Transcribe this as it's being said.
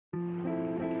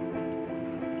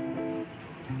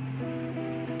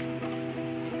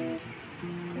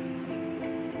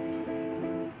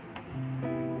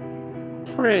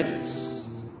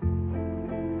Prince.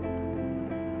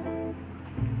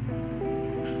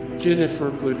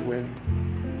 Ginnifer Goodwin.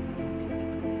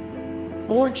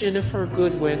 Or Ginnifer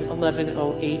Goodwin,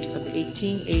 1108 of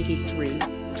 1883.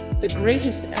 The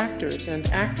greatest actors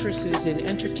and actresses in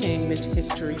entertainment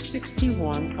history.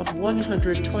 61 of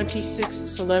 126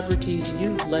 celebrities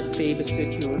you'd let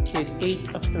babysit your kid.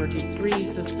 8 of 33.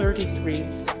 The 33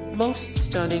 most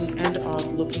stunning and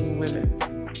odd-looking women.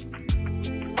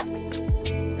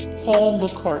 Paul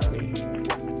McCartney.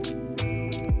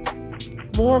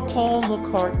 More Paul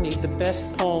McCartney. The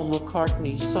best Paul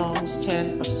McCartney songs.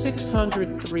 10 of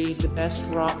 603. The best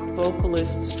rock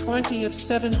vocalists. 20 of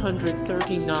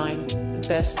 739. The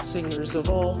best singers of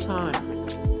all time.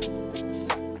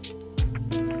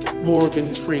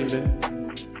 Morgan Freeman.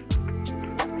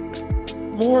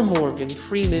 More Morgan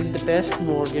Freeman. The best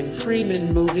Morgan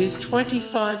Freeman movies.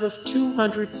 25 of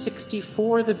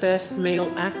 264. The best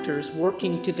male actors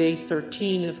working today.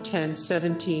 13 of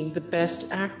 1017. The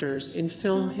best actors in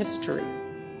film history.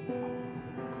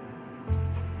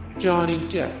 Johnny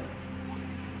Depp.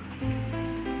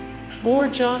 More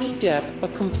Johnny Depp. A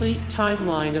complete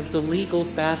timeline of the legal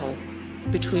battle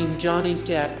between Johnny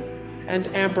Depp and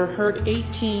Amber Heard.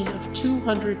 18 of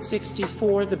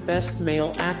 264. The best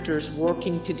male actors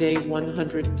working today.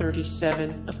 137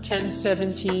 of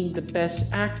 1017. The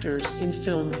best actors in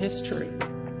film history.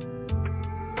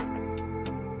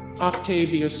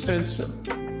 Octavia Spencer.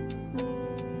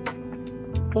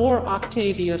 Or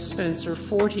Octavia Spencer.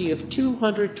 40 of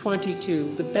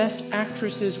 222. The best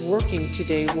actresses working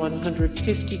today.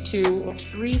 152 of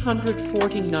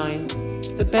 349.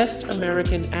 The best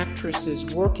American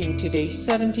actresses working today.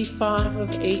 75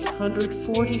 of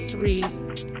 843.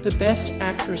 The best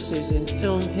actresses in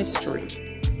film history.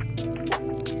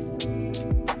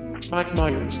 Mike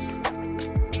Myers.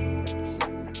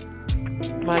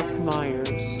 Mike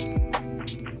Myers.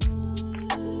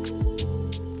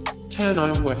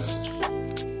 Kanye West.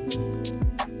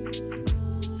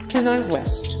 Kanye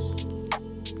West.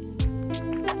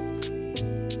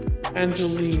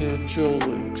 Angelina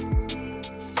Jolie.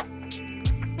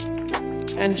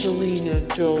 Angelina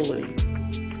Jolie.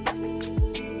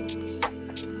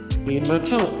 Ian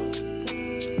McKellen.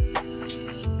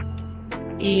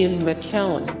 Ian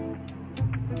McKellen.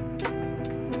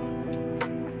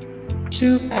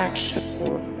 Tupac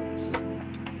Shakur.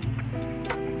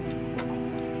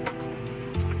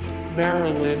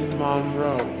 Marilyn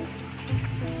Monroe.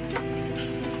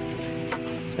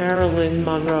 Marilyn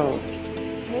Monroe.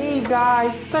 Hey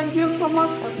guys, thank you so much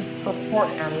for the support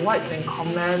and likes and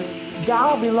comments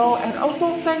down below, and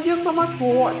also thank you so much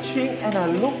for watching, and I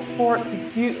look forward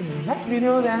to see you in the next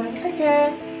video. Then take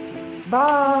care,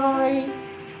 bye.